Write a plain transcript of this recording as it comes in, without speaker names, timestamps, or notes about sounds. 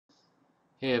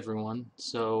Hey everyone.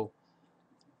 So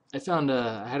I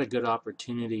had a good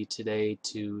opportunity today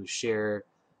to share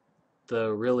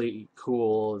the really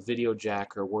cool Video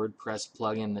Jacker WordPress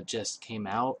plugin that just came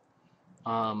out.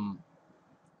 Um,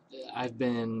 I've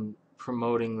been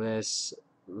promoting this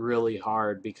really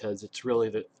hard because it's really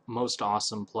the most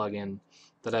awesome plugin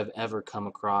that I've ever come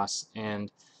across,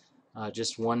 and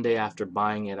just one day after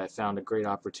buying it, I found a great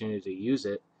opportunity to use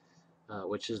it.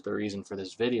 Which is the reason for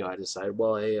this video. I decided,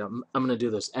 well, hey, I'm going to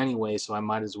do this anyway, so I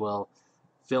might as well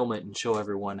film it and show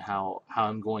everyone how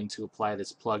I'm going to apply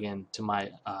this plugin to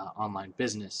my online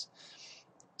business.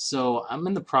 So I'm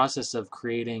in the process of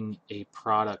creating a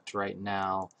product right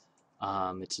now.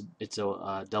 It's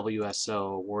a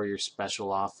WSO Warrior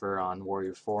Special offer on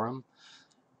Warrior Forum,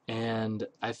 and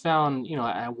I found,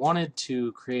 I wanted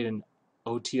to create an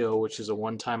OTO, which is a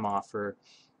one-time offer,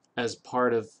 as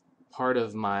part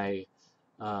of my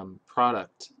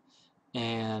product.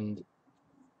 And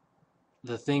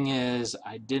the thing is,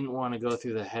 I didn't want to go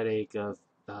through the headache of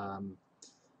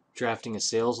drafting a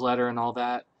sales letter and all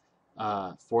that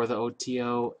for the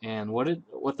OTO. And what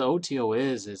the OTO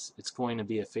is it's going to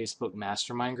be a Facebook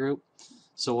mastermind group.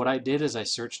 So what I did is I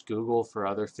searched Google for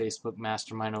other Facebook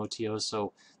mastermind OTOs,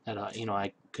 so that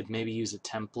I could maybe use a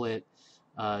template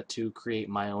to create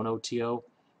my own OTO.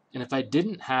 And if I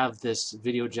didn't have this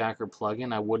Video Jacker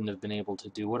plugin, I wouldn't have been able to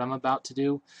do what I'm about to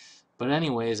do. But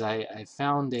anyways, I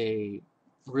found a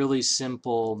really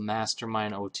simple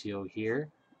mastermind OTO here.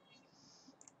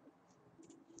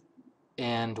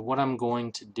 And what I'm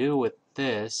going to do with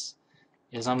this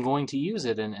is I'm going to use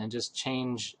it and just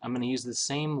change. I'm going to use the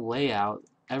same layout,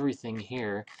 everything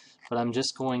here, but I'm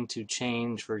just going to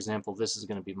change. For example, this is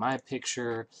going to be my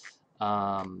picture.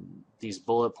 These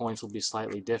bullet points will be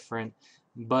slightly different,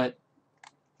 but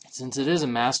since it is a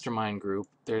mastermind group,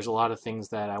 there's a lot of things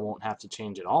that I won't have to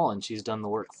change at all, and she's done the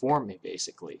work for me,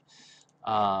 basically.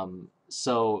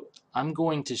 So I'm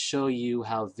going to show you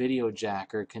how Video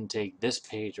Jacker can take this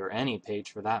page, or any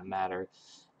page for that matter,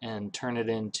 and turn it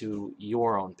into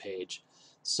your own page.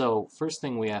 So first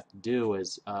thing we have to do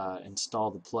is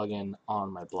install the plugin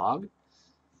on my blog.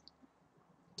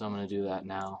 So I'm going to do that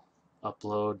now.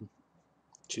 Upload,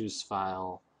 choose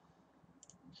file,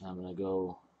 and I'm going to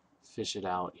go fish it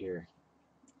out here.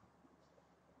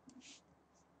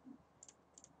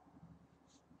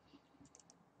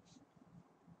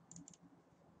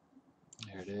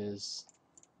 There it is.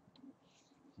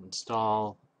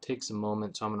 Install. Takes a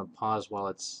moment, so I'm going to pause while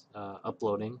it's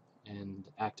uploading and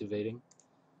activating.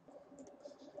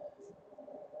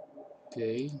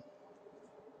 Okay.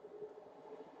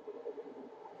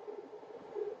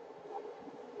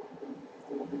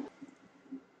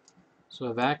 So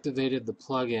I've activated the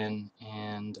plugin,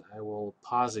 and I will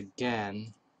pause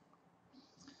again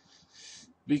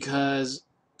because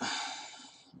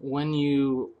when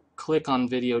you click on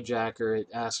Video Jacker, it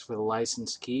asks for the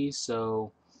license key.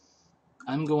 So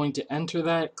I'm going to enter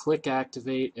that, click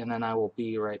activate, and then I will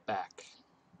be right back.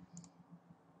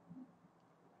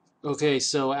 Okay,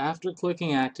 so after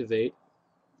clicking activate,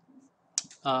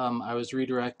 I was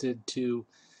redirected to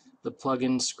the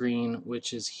plugin screen,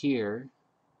 which is here.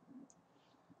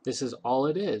 This is all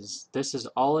it is. This is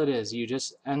all it is. You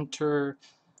just enter,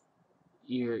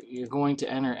 you're going to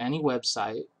enter any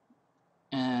website,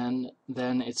 and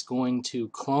then it's going to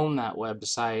clone that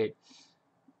website.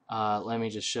 Let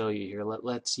me just show you here.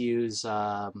 Let's use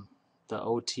the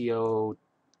OTO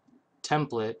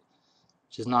template,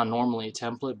 which is not normally a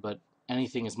template, but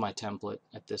anything is my template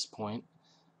at this point.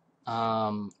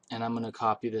 And I'm going to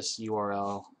copy this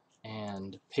URL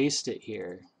and paste it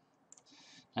here.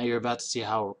 Now you're about to see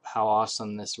how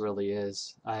awesome this really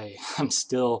is. I'm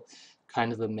still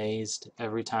kind of amazed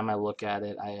every time I look at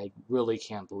it. I really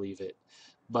can't believe it.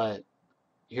 But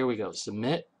here we go.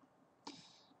 Submit.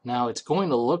 Now it's going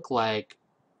to look like,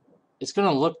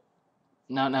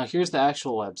 now here's the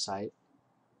actual website,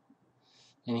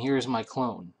 and here's my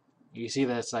clone. You see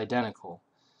that it's identical.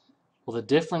 Well, the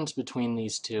difference between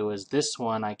these two is this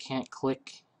one I can't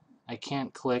click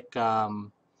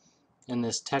in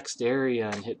this text area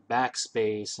and hit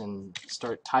backspace and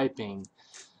start typing.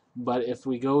 But if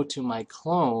we go to my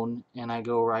clone and I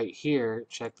go right here,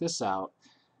 check this out.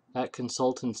 That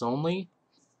consultants only,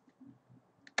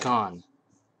 gone.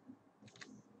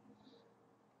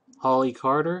 Holly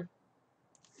Carter,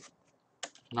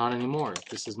 not anymore.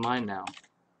 This is mine now.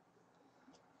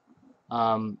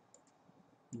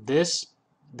 This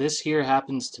here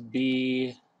happens to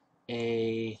be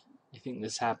I think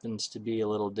this happens to be a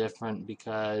little different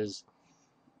because,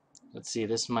 let's see,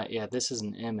 this is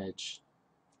an image.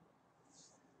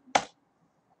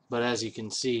 But as you can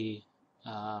see,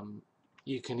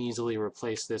 you can easily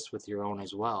replace this with your own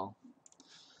as well.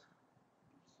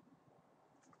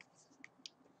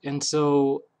 And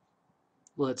so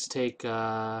let's take,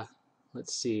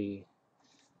 let's see,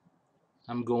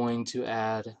 I'm going to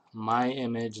add my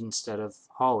image instead of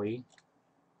Holly.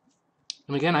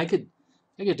 And again, I could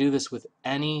do this with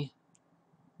any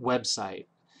website.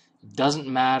 It doesn't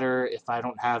matter if I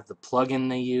don't have the plugin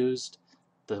they used,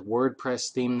 the WordPress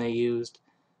theme they used.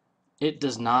 It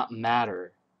does not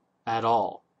matter at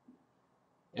all.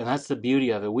 And that's the beauty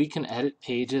of it. We can edit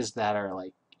pages that are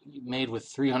like made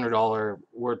with $300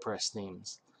 WordPress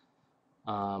themes.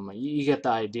 You get the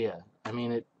idea. I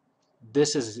mean,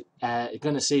 this is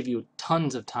going to save you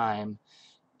tons of time,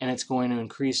 and it's going to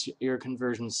increase your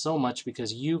conversion so much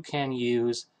because you can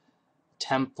use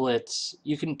templates.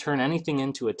 You can turn anything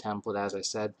into a template, as I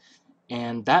said,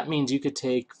 and that means you could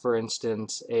take, for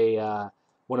instance,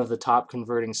 one of the top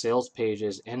converting sales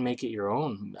pages and make it your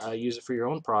own. Use it for your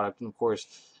own product, and of course,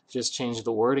 just change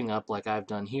the wording up like I've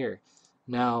done here.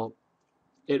 Now,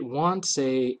 it wants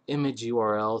a image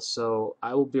URL, so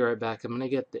I will be right back. I'm going to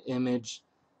get the image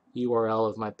URL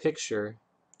of my picture,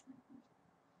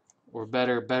 or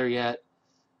better yet,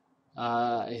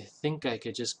 I think I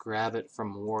could just grab it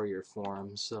from Warrior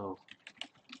Forum. So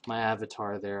my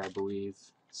avatar there, I believe.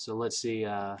 So let's see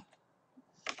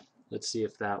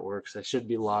if that works. I should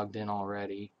be logged in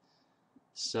already.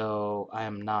 So I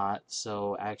am not.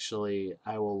 So actually,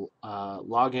 I will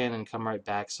log in and come right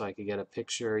back so I could get a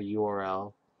picture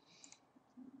URL.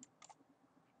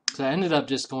 So I ended up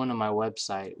just going to my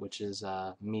website, which is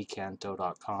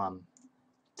mecanto.com.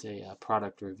 It's a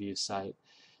product review site.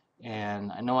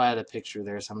 And I know I had a picture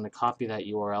there, so I'm going to copy that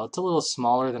URL. It's a little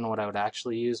smaller than what I would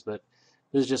actually use, but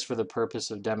this is just for the purpose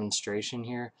of demonstration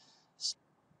here.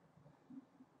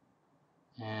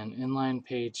 And inline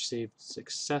page saved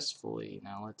successfully.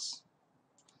 Now let's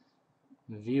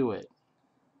view it.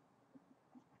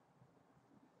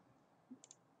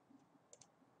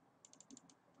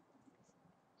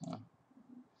 Oh.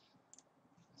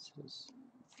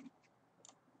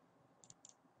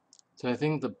 So I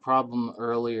think the problem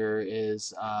earlier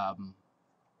is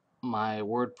my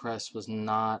WordPress was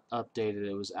not updated.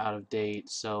 It was out of date.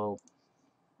 So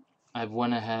I've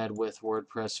went ahead with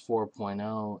WordPress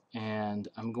 4.0, and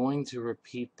I'm going to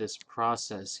repeat this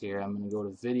process here. I'm going to go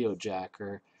to Video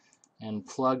Jacker and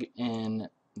plug in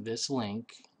this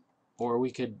link, or we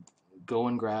could go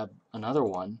and grab another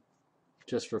one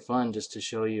just for fun, just to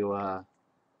show you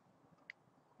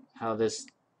how this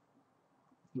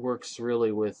works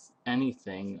really with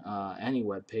anything, any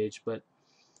web page. But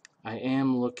I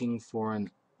am looking for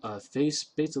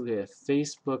basically a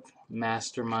Facebook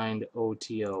Mastermind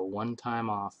OTO, one-time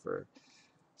offer,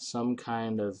 some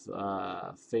kind of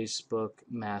Facebook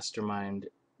Mastermind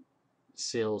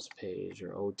sales page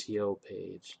or OTO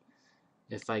page.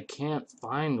 If I can't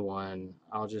find one,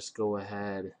 I'll just go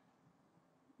ahead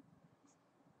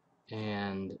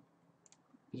and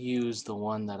use the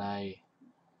one that I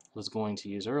was going to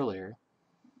use earlier,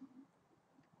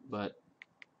 but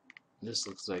this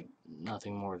looks like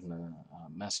nothing more than a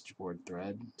message board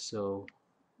thread, so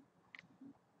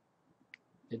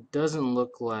it doesn't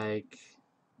look like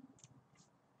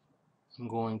I'm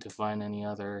going to find any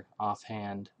other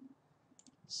offhand.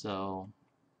 So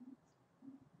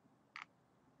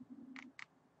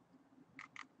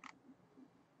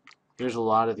there's a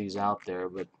lot of these out there,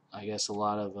 but I guess a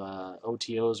lot of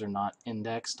OTOs are not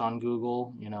indexed on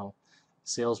Google. You know,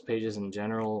 sales pages in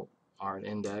general aren't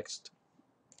indexed,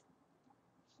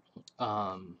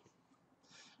 or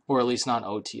at least not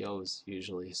OTOs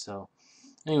usually. So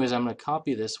anyways, I'm going to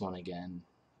copy this one again,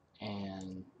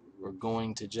 and we're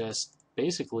going to just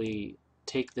basically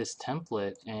take this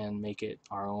template and make it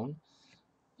our own.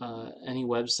 Any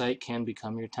website can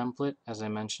become your template, as I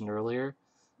mentioned earlier.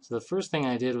 So the first thing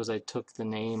I did was I took the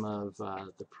name of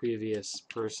the previous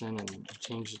person and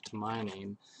changed it to my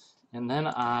name, and then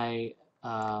I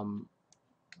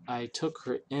took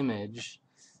her image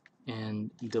and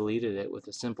deleted it with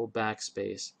a simple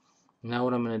backspace. Now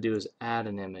what I'm going to do is add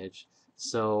an image.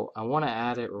 So I want to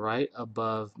add it right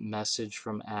above message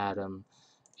from Adam,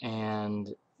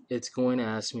 and it's going to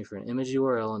ask me for an image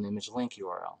URL and image link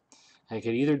URL. I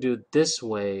could either do it this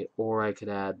way, or I could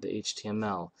add the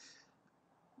HTML.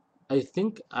 I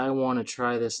think I want to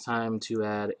try this time to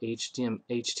add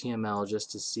HTML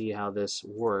just to see how this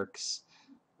works.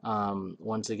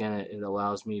 Once again, it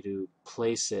allows me to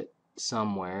place it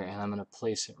somewhere, and I'm going to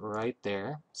place it right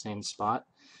there, same spot,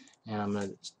 and I'm going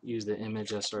to use the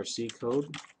image SRC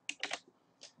code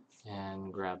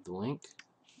and grab the link,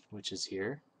 which is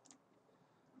here.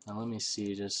 Now let me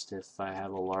see just if I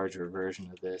have a larger version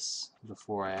of this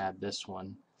before I add this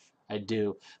one. I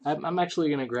do. I'm actually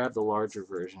going to grab the larger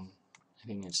version. I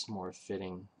think it's more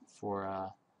fitting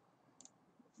for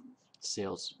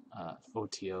sales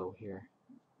OTO here.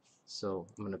 So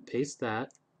I'm going to paste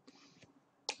that,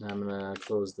 and I'm going to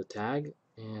close the tag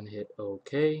and hit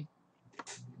OK.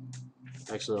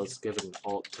 Actually, let's give it an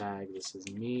alt tag. This is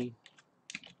me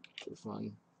for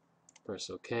fun. Press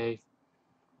OK,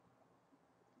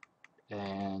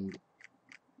 and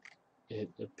it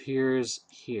appears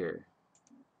here.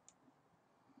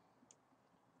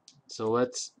 So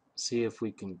let's see if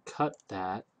we can cut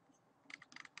that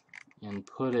and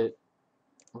put it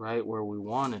right where we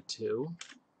want it to.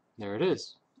 There it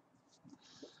is.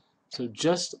 So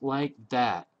just like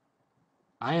that,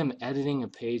 I am editing a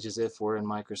page as if we're in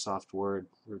Microsoft Word,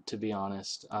 to be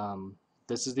honest.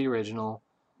 This is the original.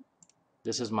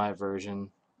 This is my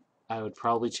version. I would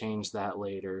probably change that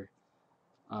later.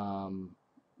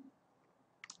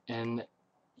 And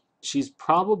she's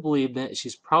probably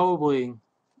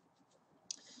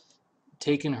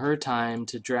taken her time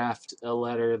to draft a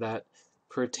letter that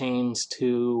pertains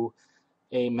to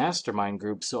a mastermind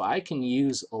group, so I can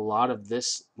use a lot of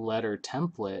this letter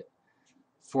template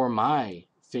for my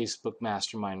Facebook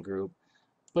mastermind group,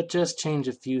 but just change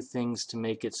a few things to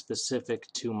make it specific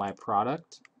to my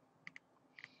product.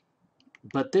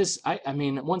 But this, I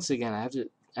mean, once again, I have to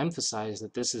emphasize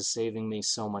that this is saving me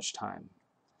so much time.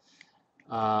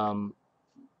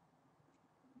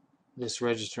 This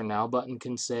register now button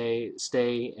can say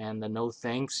stay, and the no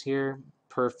thanks here,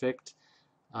 perfect.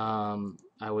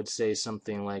 I would say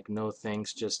something like, no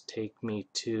thanks, just take me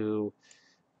to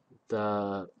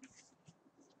the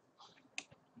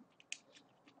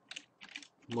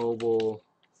mobile,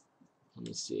 let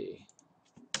me see,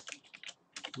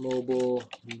 mobile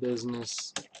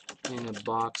business in a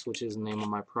box, which is the name of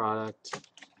my product,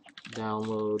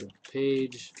 download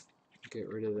page, get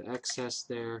rid of the excess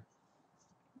there,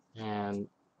 and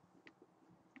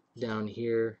down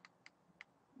here,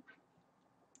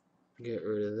 get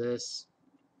rid of this.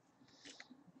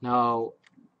 Now,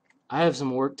 I have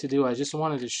some work to do. I just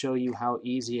wanted to show you how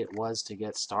easy it was to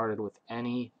get started with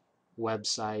any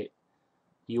website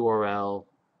URL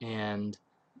and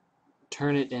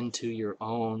turn it into your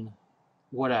own,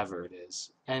 whatever it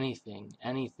is,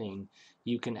 anything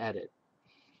you can edit.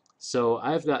 So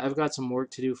I've got some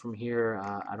work to do from here.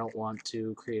 I don't want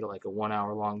to create like a 1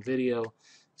 hour long video,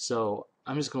 so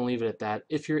I'm just going to leave it at that.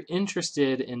 If you're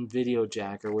interested in Video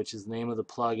Jacker, which is the name of the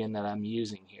plugin that I'm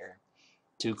using here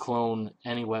to clone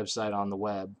any website on the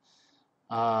web,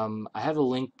 I have a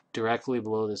link directly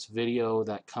below this video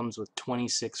that comes with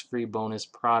 26 free bonus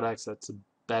products. That's a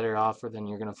better offer than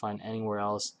you're going to find anywhere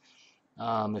else.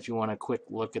 If you want a quick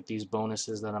look at these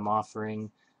bonuses that I'm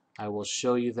offering, I will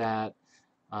show you that.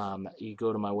 You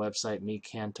go to my website,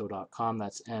 mecanto.com.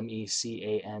 That's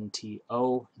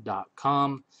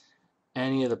mecanto.com.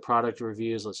 Any of the product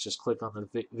reviews, let's just click on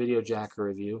the Video Jacker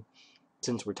review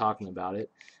since we're talking about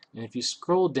it. And if you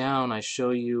scroll down, I show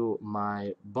you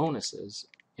my bonuses,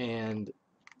 and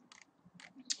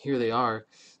here they are.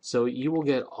 So you will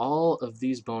get all of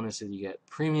these bonuses. You get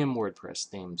premium WordPress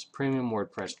themes, premium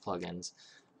WordPress plugins,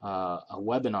 a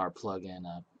webinar plugin,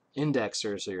 a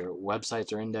indexer, so your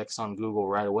websites are indexed on Google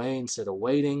right away instead of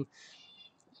waiting.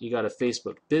 You got a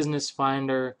Facebook business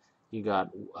finder, you got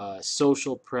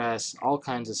social press, all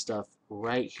kinds of stuff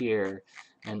right here.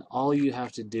 And all you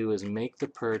have to do is make the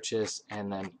purchase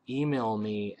and then email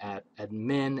me at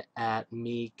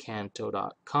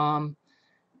admin@mecanto.com,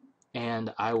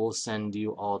 and I will send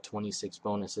you all 26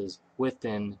 bonuses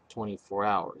within 24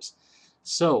 hours.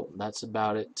 So that's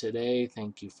about it today.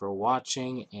 Thank you for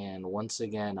watching, and once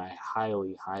again, I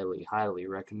highly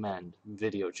recommend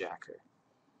Video Jacker.